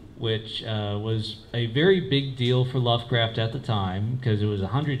 which was a very big deal for Lovecraft at the time because it was $100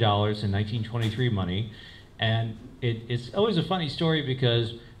 in 1923 money. And it's always a funny story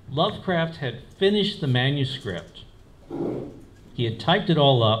because Lovecraft had finished the manuscript. He had typed it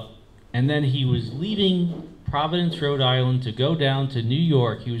all up, and then he was leaving Providence, Rhode Island to go down to New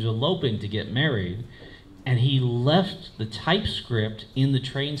York. He was eloping to get married, and he left the typescript in the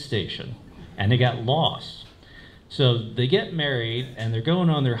train station, and it got lost. So they get married, and they're going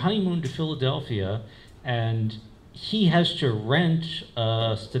on their honeymoon to Philadelphia, and he has to rent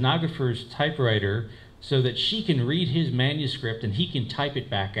a stenographer's typewriter so that she can read his manuscript and he can type it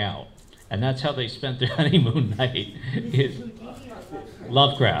back out. And that's how they spent their honeymoon night.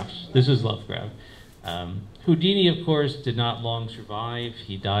 Lovecraft. This is Lovecraft. Houdini, of course, did not long survive.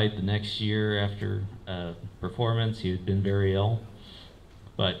 He died the next year after performance. He had been very ill.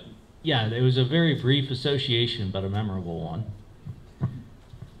 But yeah, it was a very brief association, but a memorable one.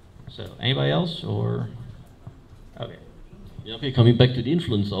 So, anybody else, or? Okay. Yeah, okay, coming back to the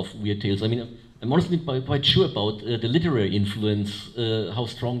influence of Weird Tales. I mean, I'm honestly quite sure about the literary influence, how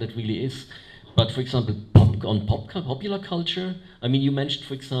strong that really is. But for example, popular culture, I mean, you mentioned,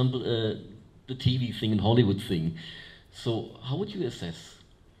 for example, the TV thing and Hollywood thing. So how would you assess?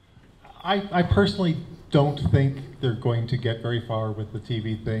 I personally don't think they're going to get very far with the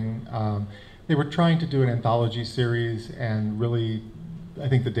TV thing. They were trying to do an anthology series, and really, I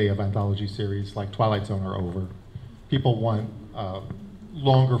think the day of anthology series like Twilight Zone are over. People want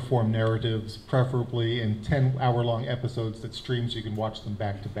longer form narratives, preferably in 10-hour-long episodes that stream so you can watch them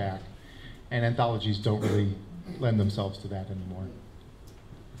back to back. And anthologies don't really lend themselves to that anymore.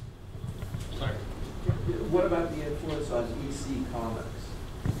 Sorry. What about the influence on EC Comics?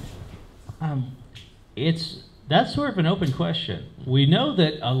 That's sort of an open question. We know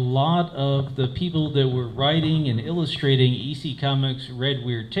that a lot of the people that were writing and illustrating EC Comics read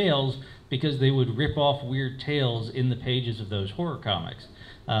Weird Tales because they would rip off Weird Tales in the pages of those horror comics.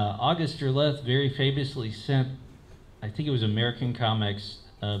 August Derleth very famously sent, I think it was American Comics,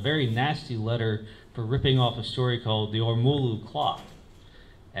 a very nasty letter for ripping off a story called The Ormulu Clock.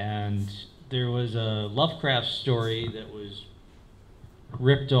 And there was a Lovecraft story that was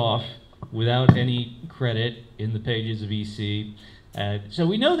ripped off without any credit in the pages of EC. So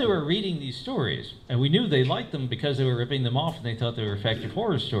we know they were reading these stories, and we knew they liked them because they were ripping them off and they thought they were effective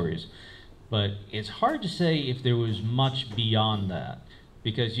horror stories. But it's hard to say if there was much beyond that,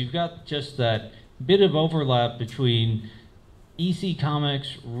 because you've got just that bit of overlap between EC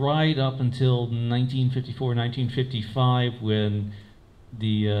Comics right up until 1954, 1955, when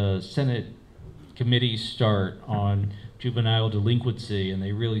the Senate committees start on juvenile delinquency, and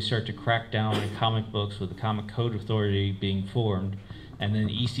they really start to crack down on comic books with the Comic Code Authority being formed, and then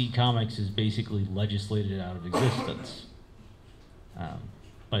EC Comics is basically legislated out of existence.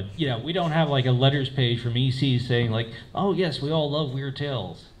 But you know, we don't have like a letters page from EC saying like, oh yes, we all love Weird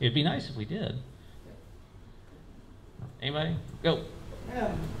Tales. It'd be nice if we did. Anybody? Go.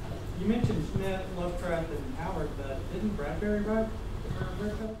 Yeah, you mentioned Smith, Lovecraft, and Howard, but didn't Bradbury write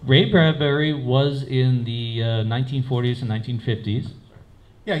Weird Tales? Ray Bradbury was in the 1940s and 1950s.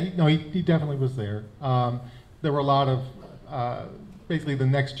 Yeah, he definitely was there. There were a lot of basically the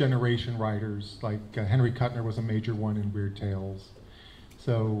next generation writers, like Henry Kuttner was a major one in Weird Tales.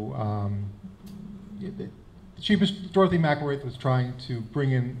 So Dorothy McElraith was trying to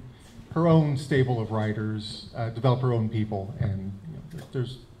bring in her own stable of writers, develop her own people, and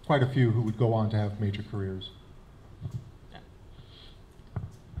there's quite a few who would go on to have major careers.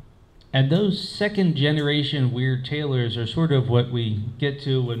 And those second generation Weird Talers are sort of what we get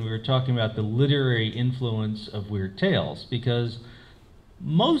to when we were talking about the literary influence of Weird Tales, because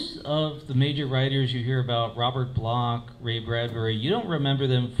most of the major writers you hear about, Robert Bloch, Ray Bradbury, you don't remember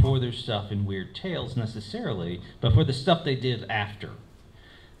them for their stuff in Weird Tales necessarily, but for the stuff they did after.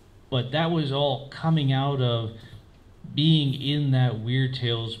 But that was all coming out of being in that Weird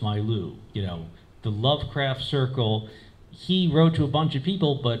Tales milieu, you know, the Lovecraft circle. He wrote to a bunch of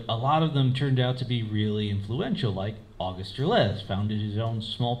people, but a lot of them turned out to be really influential, like August Derleth founded his own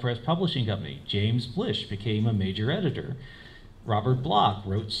small press publishing company. James Blish became a major editor. Robert Bloch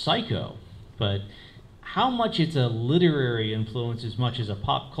wrote Psycho. But how much it's a literary influence as much as a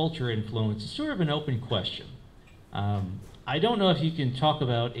pop culture influence is sort of an open question. I don't know if you can talk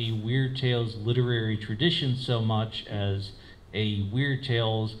about a Weird Tales literary tradition so much as a Weird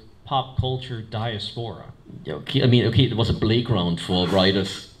Tales pop culture diaspora. Yeah, okay. I mean, okay, it was a playground for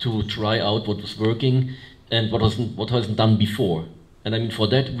writers to try out what was working and what wasn't done before. And I mean, for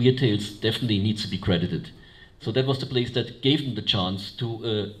that, Weird Tales definitely needs to be credited. So that was the place that gave them the chance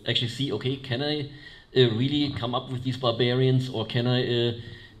to actually see, okay, can I really come up with these barbarians, or can I,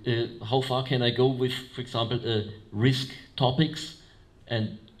 how far can I go with, for example, risk topics?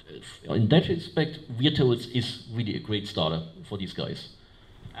 And in that respect, Weird Tales is really a great starter for these guys.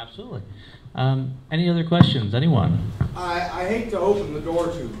 Absolutely. Any other questions? Anyone? I hate to open the door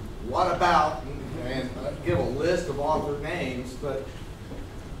to what about and give a list of author names, but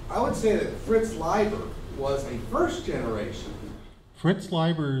I would say that Fritz Leiber was a first generation. Fritz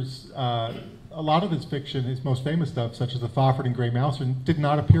Leiber's, a lot of his fiction, his most famous stuff, such as The Fafhrd and Grey Mouse, did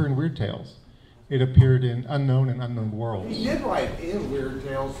not appear in Weird Tales. It appeared in Unknown and Unknown Worlds. He did write in Weird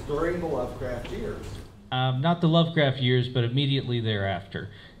Tales during the Lovecraft years. Not the Lovecraft years, but immediately thereafter.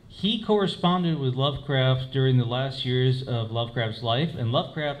 He corresponded with Lovecraft during the last years of Lovecraft's life, and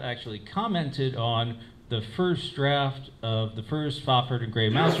Lovecraft actually commented on the first draft of the first Fafhrd and Grey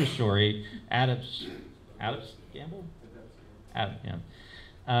Mouse story, Adam's Gamble? Adam, yeah.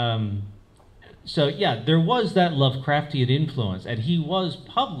 So yeah, there was that Lovecraftian influence, and he was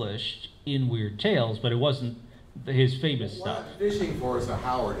published in Weird Tales, but it wasn't his famous stuff. What I'm fishing for is a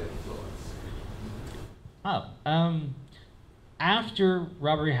Howard influence. After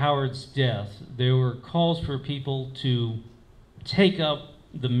Robert Howard's death, there were calls for people to take up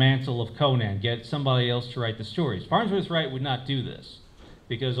the mantle of Conan, get somebody else to write the stories. Farnsworth Wright would not do this,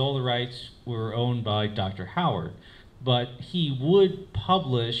 because all the rights were owned by Dr. Howard. But he would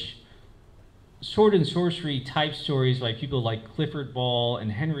publish sword and sorcery type stories by people like Clifford Ball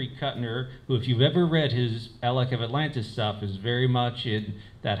and Henry Kuttner, who, if you've ever read his Alec of Atlantis stuff, is very much in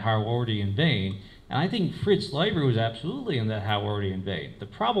that Howardian vein. And I think Fritz Leiber was absolutely in that Howardian vein. The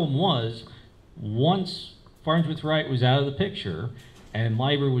problem was, once Farnsworth Wright was out of the picture and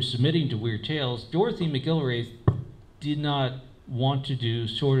Leiber was submitting to Weird Tales, Dorothy McGilwraith did not want to do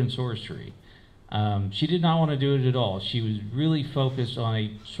sword and sorcery. She did not want to do it at all. She was really focused on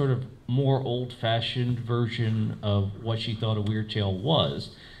a sort of more old-fashioned version of what she thought a Weird Tale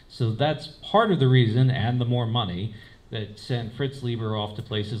was. So that's part of the reason, and the more money, that sent Fritz Leiber off to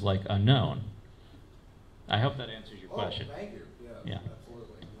places like Unknown. I hope that answers your question. Thank you. Yeah.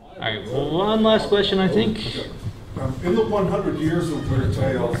 Absolutely. All right, well, one last question, I think. In the 100 years of Weird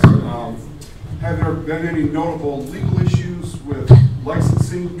Tales, have there been any notable legal issues with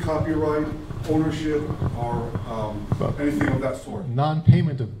licensing, copyright, ownership, or anything of that sort?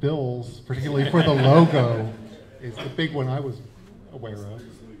 Non-payment of bills, particularly for the logo, is the big one I was aware of.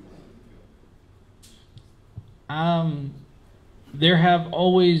 There have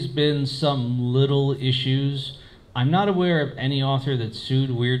always been some little issues. I'm not aware of any author that sued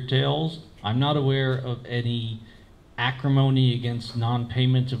Weird Tales. I'm not aware of any acrimony against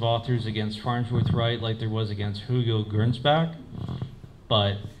non-payment of authors against Farnsworth Wright like there was against Hugo Gernsback.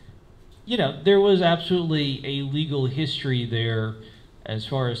 But, you know, there was absolutely a legal history there as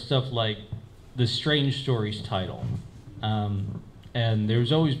far as stuff like the Strange Stories title. And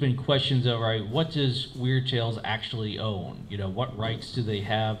there's always been questions of, right, what does Weird Tales actually own? You know, what rights do they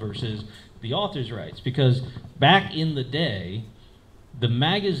have versus the author's rights? Because back in the day, the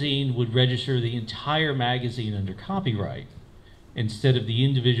magazine would register the entire magazine under copyright instead of the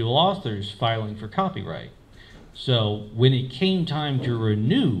individual authors filing for copyright. So when it came time to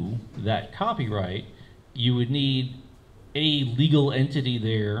renew that copyright, you would need a legal entity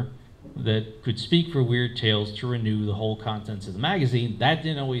there that could speak for Weird Tales to renew the whole contents of the magazine. That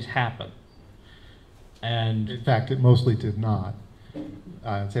didn't always happen. And in fact, it mostly did not.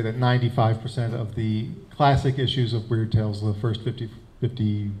 I'd say that 95% of the classic issues of Weird Tales, the first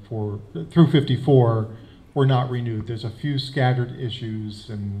 54 through 54, were not renewed. There's a few scattered issues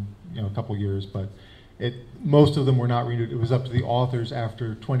in a couple years, but most of them were not renewed. It was up to the authors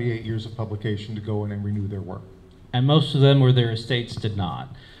after 28 years of publication to go in and renew their work. And most of them, or their estates, did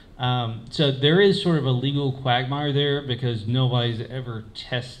not. So there is sort of a legal quagmire there because nobody's ever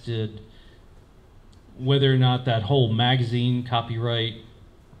tested whether or not that whole magazine copyright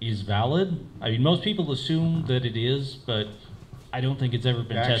is valid. I mean, most people assume that it is, but I don't think it's ever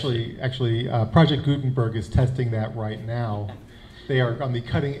been tested. Actually, Project Gutenberg is testing that right now. They are on the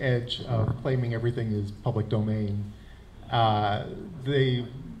cutting edge of claiming everything is public domain. They've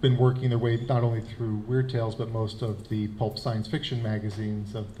been working their way not only through Weird Tales, but most of the pulp science fiction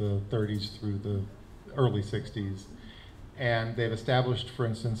magazines of the 30s through the early 60s. And they've established, for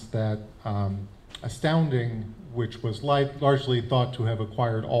instance, that Astounding, which was largely thought to have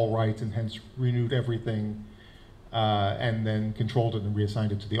acquired all rights and hence renewed everything and then controlled it and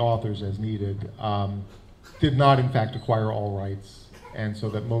reassigned it to the authors as needed, did not in fact acquire all rights. And so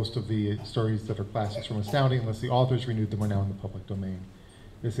that most of the stories that are classics from Astounding, unless the authors renewed them, are now in the public domain.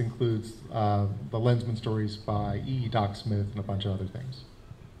 This includes the Lensman stories by E. Doc Smith and a bunch of other things.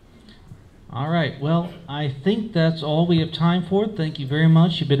 All right, well, I think that's all we have time for. Thank you very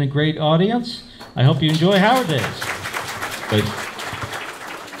much. You've been a great audience. I hope you enjoy Howard Days. Thanks.